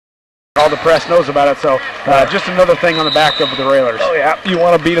all the press knows about it. So just another thing on the back of the Railers. Oh, yeah. You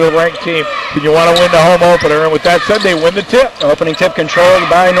want to beat a ranked team. You want to win the home opener. And with that said, they win the tip. Opening tip controlled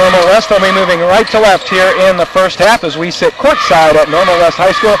by Normal West. They'll be moving right to left here in the first half as we sit courtside at Normal West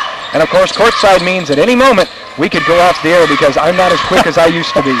High School. And, of course, courtside means at any moment we could go off the air because I'm not as quick as I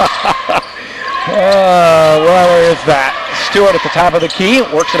used to be. Well, there is that. Stewart at the top of the key.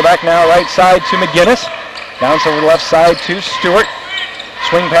 Works it back now right side to McGinnis. Bounce over the left side to Stewart.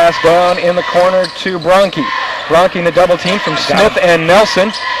 Swing pass down in the corner to Bronke. Bronke in the double team from Smith and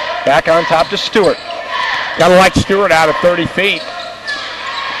Nelson. Back on top to Stewart. Got to like Stewart out of 30 feet.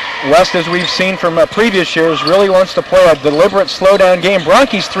 West, as we've seen from previous years, really wants to play a deliberate slow-down game.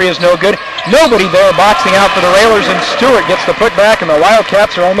 Bronke's three is no good. Nobody there boxing out for the Railers, and Stewart gets the putback, and the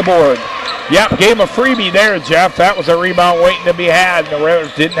Wildcats are on the board. Yep, gave him a freebie there, Jeff. That was a rebound waiting to be had. The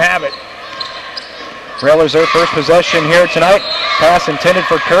Railers didn't have it. Railers their first possession here tonight. Pass intended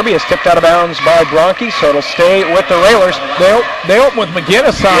for Kirby is tipped out of bounds by Bronke, so it'll stay with the Railers. They open with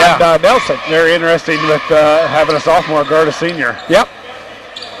McGinnis on Nelson. Very interesting with having a sophomore guard a senior. Yep.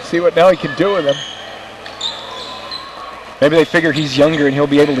 See what Nelly can do with him. Maybe they figure he's younger and he'll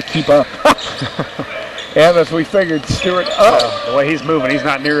be able to keep up. And as we figured, Stewart, the way he's moving, he's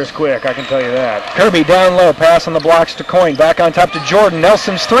not near as quick, I can tell you that. Kirby down low, pass on the blocks to Coyne. Back on top to Jordan.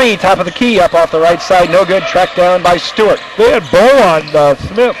 Nelson's three, top of the key, up off the right side. No good, tracked down by Stewart. They had Bo on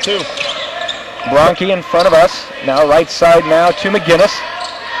Smith, too. Bronke in front of us. Now right side now to McGinnis.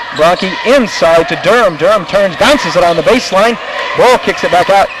 Bronke inside to Durham. Durham turns, bounces it on the baseline. Bull kicks it back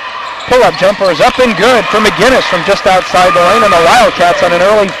out. Pull-up jumper is up and good for McGinnis from just outside the lane, and the Wildcats on an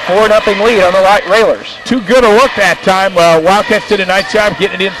early 4-0 lead on the Railers. Too good a look that time. Wildcats did a nice job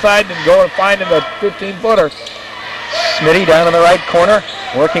getting it inside and going and finding the 15-footer. Smitty down in the right corner,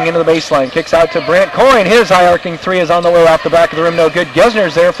 working into the baseline. Kicks out to Brant Coyne. His high-arcing three is on the way off the back of the rim. No good.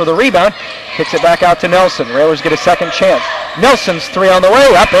 Gesner's there for the rebound. Kicks it back out to Nelson. Railers get a second chance. Nelson's three on the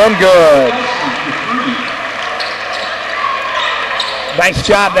way, up and good. Nice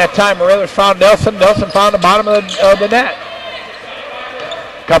job that time. Railers found Nelson. Nelson found the bottom of the net.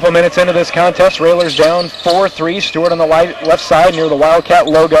 Couple minutes into this contest, Railers down 4-3. Stewart on the left side near the Wildcat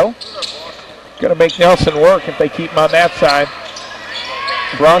logo. Going to make Nelson work if they keep him on that side.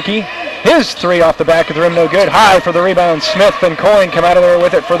 Bronke, his three off the back of the rim, no good. High for the rebound. Smith and Coyne come out of there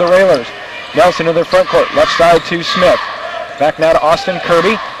with it for the Railers. Nelson in their front court, left side to Smith. Back now to Austin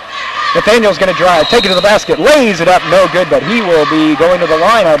Kirby. Nathaniel's going to drive, take it to the basket, lays it up, no good, but he will be going to the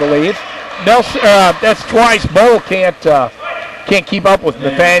line, I believe. Nelson, that's twice. Bo can't keep up with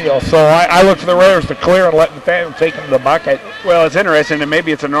Nathaniel, so I look for the Raiders to clear and let Nathaniel take him to the bucket. Well, it's interesting, and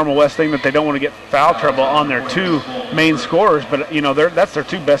maybe it's a Normal West thing that they don't want to get foul trouble on their two main scorers, but, you know, that's their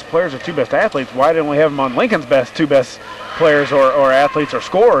two best players, their two best athletes. Why didn't we have them on Lincoln's two best players or athletes or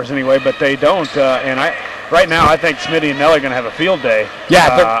scorers anyway, but they don't, right now, I think Smitty and Nelly are going to have a field day.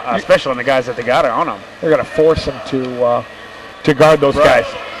 Yeah, especially on the guys that they got on them. They're going to force them to guard those guys.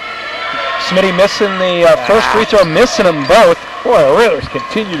 Smitty missing the first free throw, missing them both. Boy, the Raiders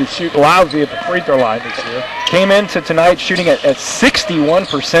continue to shoot lousy at the free throw line this year. Came into tonight shooting at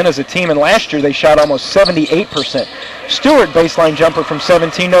 61% as a team, and last year they shot almost 78%. Stewart baseline jumper from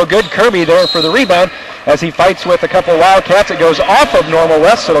 17, no good. Kirby there for the rebound as he fights with a couple of Wildcats. It goes off of Normal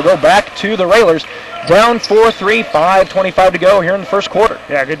West, so it'll go back to the Railers. Down 4-3, 5:25 to go here in the first quarter.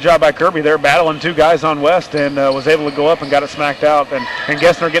 Yeah, good job by Kirby there, battling two guys on West, and was able to go up and got it smacked out. And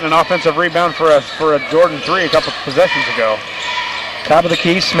Gessner getting an offensive rebound for a Jordan three a couple possessions ago. Top of the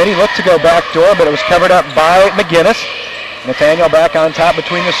key, Smitty looked to go back door, but it was covered up by McGinnis. Nathaniel back on top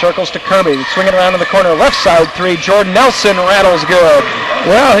between the circles to Kirby. Swinging around in the corner, left side three. Jordan Nelson rattles good.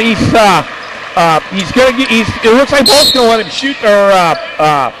 Well, he's going to get. It looks like Bolt's going to let him shoot,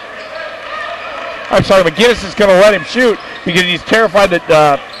 I'm sorry, McGinnis is going to let him shoot because he's terrified that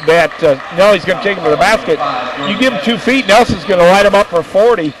Nelly's going to take him to the basket. You give him 2 feet, Nelson's going to light him up for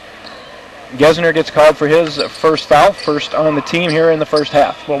 40. Gesner gets called for his first foul, first on the team here in the first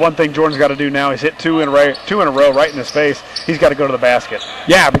half. Well, one thing Jordan's got to do now, he's hit two in a row right in his face. He's got to go to the basket.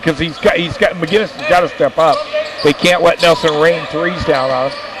 Yeah, because McGinnis has got to step up. They can't let Nelson rain threes down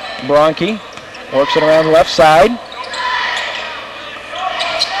on him. Bronke works it around the left side.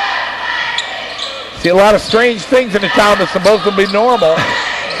 See a lot of strange things in a town that's supposed to be normal.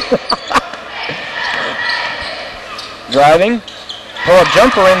 Driving. Pull-up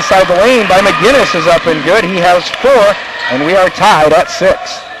jumper inside the lane by McGinnis is up and good. He has 4, and we are tied at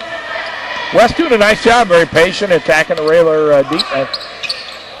 6. West doing a nice job, very patient, attacking the Railer defense.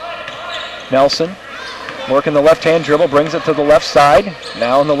 Nelson working the left-hand dribble, brings it to the left side.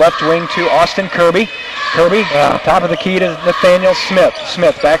 Now on the left wing to Austin Kirby. Kirby, top of the key to Nathaniel Smith.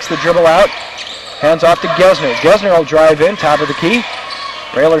 Smith backs the dribble out, hands off to Gesner. Gesner will drive in, top of the key.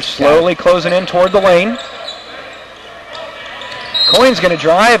 Raylers slowly closing in toward the lane. Coyne's going to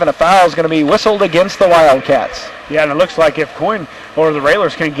drive, and a foul is going to be whistled against the Wildcats. Yeah, and it looks like if Coyne or the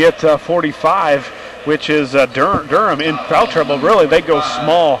Raylers can get 45, which is Durham in foul trouble, really they go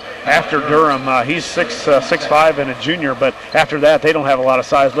small after Durham. He's 6'5" and a junior, but after that they don't have a lot of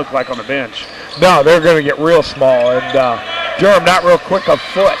size, look like, on the bench. No, they're going to get real small, and Durham not real quick of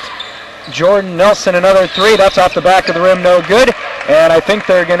foot. Jordan Nelson, another three. That's off the back of the rim, no good. And I think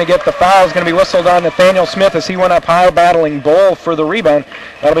they're going to get the foul. Is going to be whistled on Nathaniel Smith as he went up high, battling Bull for the rebound.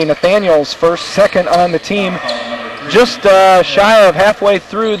 That'll be Nathaniel's second on the team. Just shy of halfway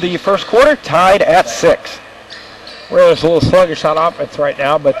through the first quarter, tied at 6. Raylers a little sluggish on offense right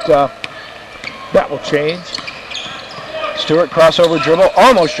now, but that will change. Stewart crossover dribble,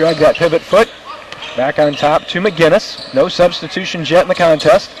 almost dragged that pivot foot. Back on top to McGinnis. No substitutions yet in the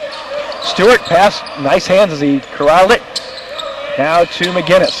contest. Stewart passed, nice hands as he corralled it. Now to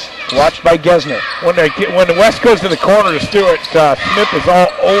McGinnis, watched by Gesner. When the West goes to the corner to Stewart, Smith is all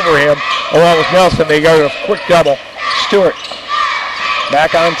over him, along with Nelson. They got a quick double. Stewart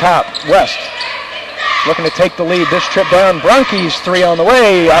back on top. West looking to take the lead this trip down. Bronke's three on the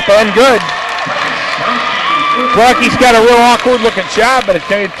way, up and good. Bronke's got a real awkward looking shot, but it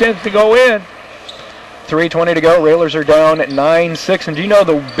tends to go in. 3:20 to go. Raylers are down at 9-6. And do you know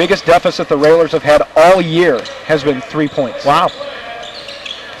the biggest deficit the Raylers have had all year has been 3 points? Wow.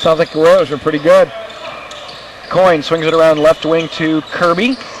 Sounds like the Raylers are pretty good. Coyne swings it around left wing to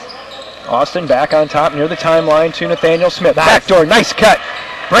Kirby. Austin back on top near the timeline to Nathaniel Smith. Nice. Backdoor, nice cut.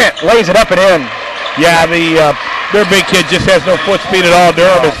 Brandt lays it up and in. Yeah, their big kid just has no foot speed at all.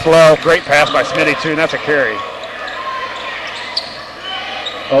 Durham is slow. Great pass by Smitty, too, and that's a carry.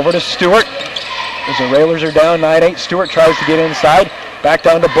 Over to Stewart. As the Raylers are down 9-8, Stewart tries to get inside. Back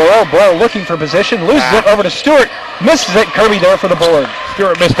down to Boyle. Boyle looking for position. Loses it over to Stewart. Misses it. Kirby there for the board.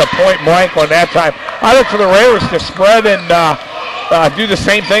 Stewart missed a point blank on that time. I look for the Raylers to spread and do the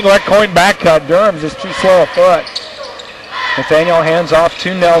same thing. Let Coyne back cut. Durham's just too slow a foot. Nathaniel hands off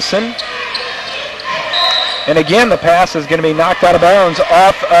to Nelson. And again, the pass is going to be knocked out of bounds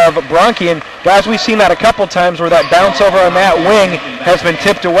off of Bronke. And guys, we've seen that a couple times where that bounce over on that wing has been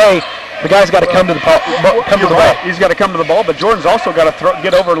tipped away. The guy's got to come to the ball. He's got to come to the ball, but Jordan's also got to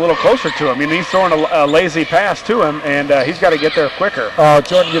get over a little closer to him. I mean, he's throwing a lazy pass to him, and he's got to get there quicker.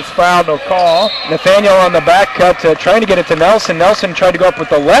 Jordan gets fouled, no call. Nathaniel on the back cut, trying to get it to Nelson. Nelson tried to go up with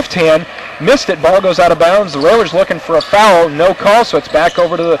the left hand, missed it. Ball goes out of bounds. The Raylers looking for a foul, no call, so it's back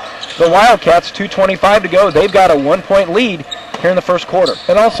over to the Wildcats. 2:25 to go. They've got a 1-point lead here in the first quarter.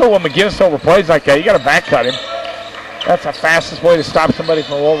 And also, when McGinnis overplays like that, you got to back cut him. That's the fastest way to stop somebody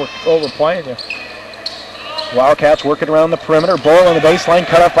from overplaying you. Wildcats working around the perimeter. Boyle on the baseline,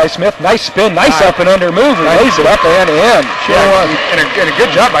 cut off by Smith. Nice spin, nice up and under move. He lays it up and in. And a good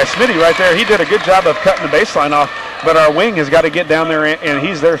job by Smitty right there. He did a good job of cutting the baseline off, but our wing has got to get down there, and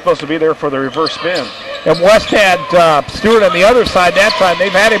he's supposed to be there for the reverse spin. And West had Stewart on the other side that time.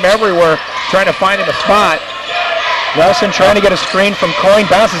 They've had him everywhere trying to find him a spot. Nelson trying to get a screen from Coyne,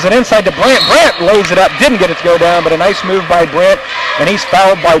 bounces it inside to Brandt. Brandt lays it up, didn't get it to go down, but a nice move by Brandt, and he's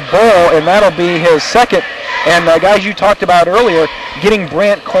fouled by Bull, and that'll be his second. And guys, you talked about earlier, getting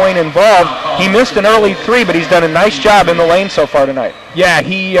Brandt Coyne involved. He missed an early three, but he's done a nice job in the lane so far tonight. Yeah,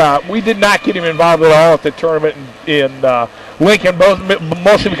 we did not get him involved at all at the tournament in Lincoln,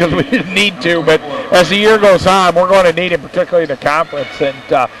 mostly because we didn't need to, but as the year goes on, we're going to need him, particularly in the conference, and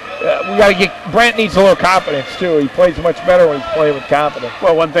we got to get, Brandt needs a little confidence too. He plays much better when he's playing with confidence.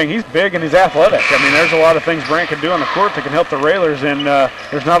 Well, one thing, he's big and he's athletic. I mean, there's a lot of things Brandt can do on the court that can help the Raylers, and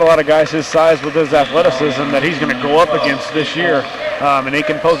there's not a lot of guys his size with his athleticism that he's going to go up against this year, and he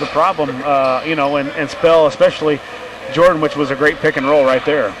can pose a problem, and spell especially Jordan, which was a great pick and roll right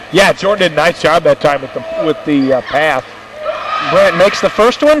there. Yeah, Jordan did a nice job that time with the pass. Brandt makes the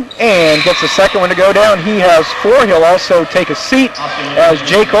first one and gets the second one to go down. He has 4. He'll also take a seat as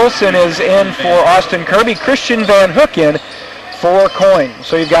Jake Olson is in for Austin Kirby. Christian Van Hook in for Coyne.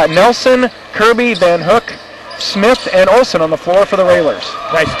 So you've got Nelson, Kirby, Van Hook, Smith, and Olson on the floor for the Raylers.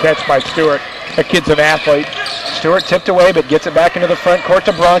 Nice catch by Stewart. That kid's an athlete. Stewart tipped away, but gets it back into the front court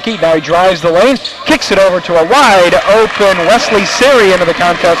to Bronke. Now he drives the lane, kicks it over to a wide open Wesley Siri into the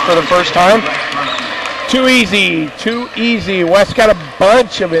contest for the first time. Too easy. West got a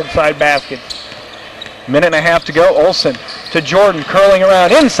bunch of inside baskets. Minute and a half to go. Olson to Jordan, curling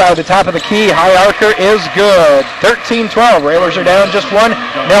around inside the top of the key. High archer is good. 13-12. Raylers are down just 1.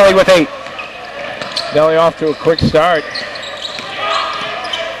 Nelly with 8. Nelly off to a quick start.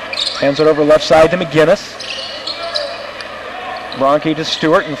 Hands it over left side to McGinnis. Bronke to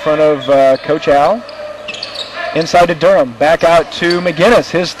Stewart in front of Coach Al. Inside to Durham. Back out to McGinnis.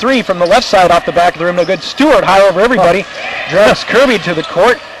 His three from the left side off the back of the rim. No good. Stewart high over everybody. Drives Kirby to the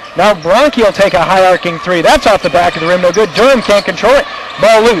court. Now Bronke will take a high arcing three. That's off the back of the rim. No good. Durham can't control it.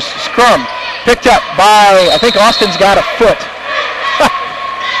 Ball loose. Scrum. Picked up by, I think Austin's got a foot.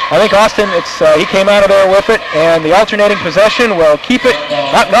 I think Austin, he came out of there with it, and the alternating possession will keep it.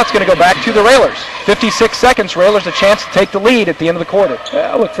 That's going to go back to the Railers. 56 seconds. Railers a chance to take the lead at the end of the quarter.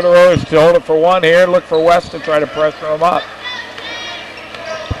 Yeah, look for the Railers to hold it for one here. Look for West to try to pressure them up.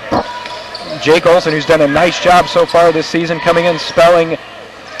 Jake Olson, who's done a nice job so far this season, coming in, spelling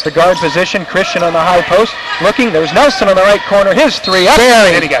the guard position. Christian on the high post. Looking, there's Nelson on the right corner. His three up.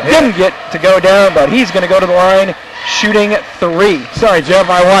 And he got hit. Didn't get to go down, but he's going to go to the line, shooting three. Sorry, Jeff,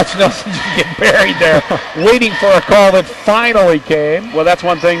 I watched Nelson just get buried there, waiting for a call that finally came. Well, that's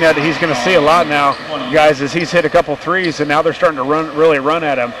one thing that he's going to see a lot now, guys, is he's hit a couple threes, and now they're starting to really run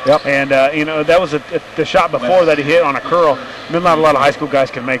at him. Yep. And, that was the shot before that he hit on a curl. Not a lot of high school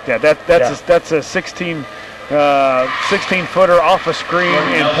guys can make that. That's a 16-footer off a screen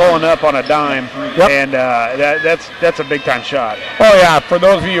and pulling up on a dime. Yep. And that's a big-time shot. Oh, yeah, for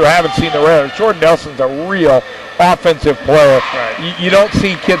those of you who haven't seen the Railers, Jordan Nelson's a real offensive player. Right. You don't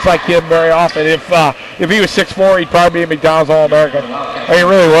see kids like him very often. If he was 6'4", he'd probably be a McDonald's All-American. He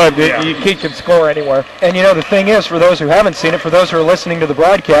really would. Yeah. He can score anywhere. And the thing is, for those who haven't seen it, for those who are listening to the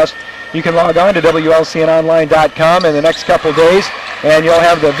broadcast, you can log on to WLCNonline.com in the next couple days, and you'll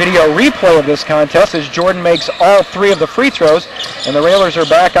have the video replay of this contest as Jordan makes all three of the free throws, and the Railers are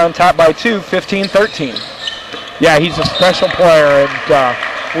back on top by 2, 15-13. Yeah, he's a special player,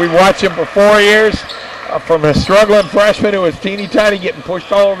 and we've watched him for 4 years, from a struggling freshman who was teeny tiny, getting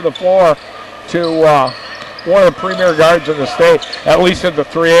pushed all over the floor, to one of the premier guards in the state, at least at the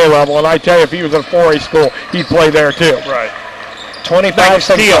 3A level. And I tell you, if he was at a 4A school, he'd play there too. Right. 25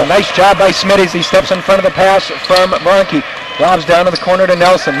 seconds. Nice job by Smitty's. He steps in front of the pass from Bronke. Lobs down to the corner to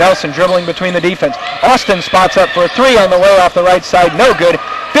Nelson. Nelson dribbling between the defense. Austin spots up for a three on the way off the right side. No good.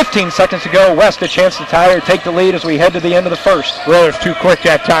 15 seconds to go. West a chance to tie or take the lead as we head to the end of the first. Railers too quick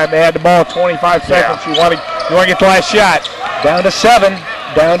that time. They had the ball 25 seconds. You want to get the last shot. Down to 7.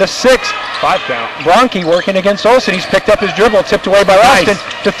 Down to 6. 5 count. Bronke working against Olsen. He's picked up his dribble. Tipped away by Austin.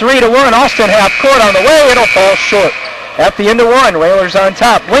 To 3-1. Austin half court on the way. It'll fall short. At the end of one, Railers on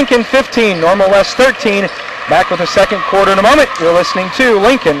top. Lincoln 15, Normal West 13. Back with the second quarter in a moment. You're listening to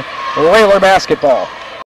Lincoln Railer Basketball.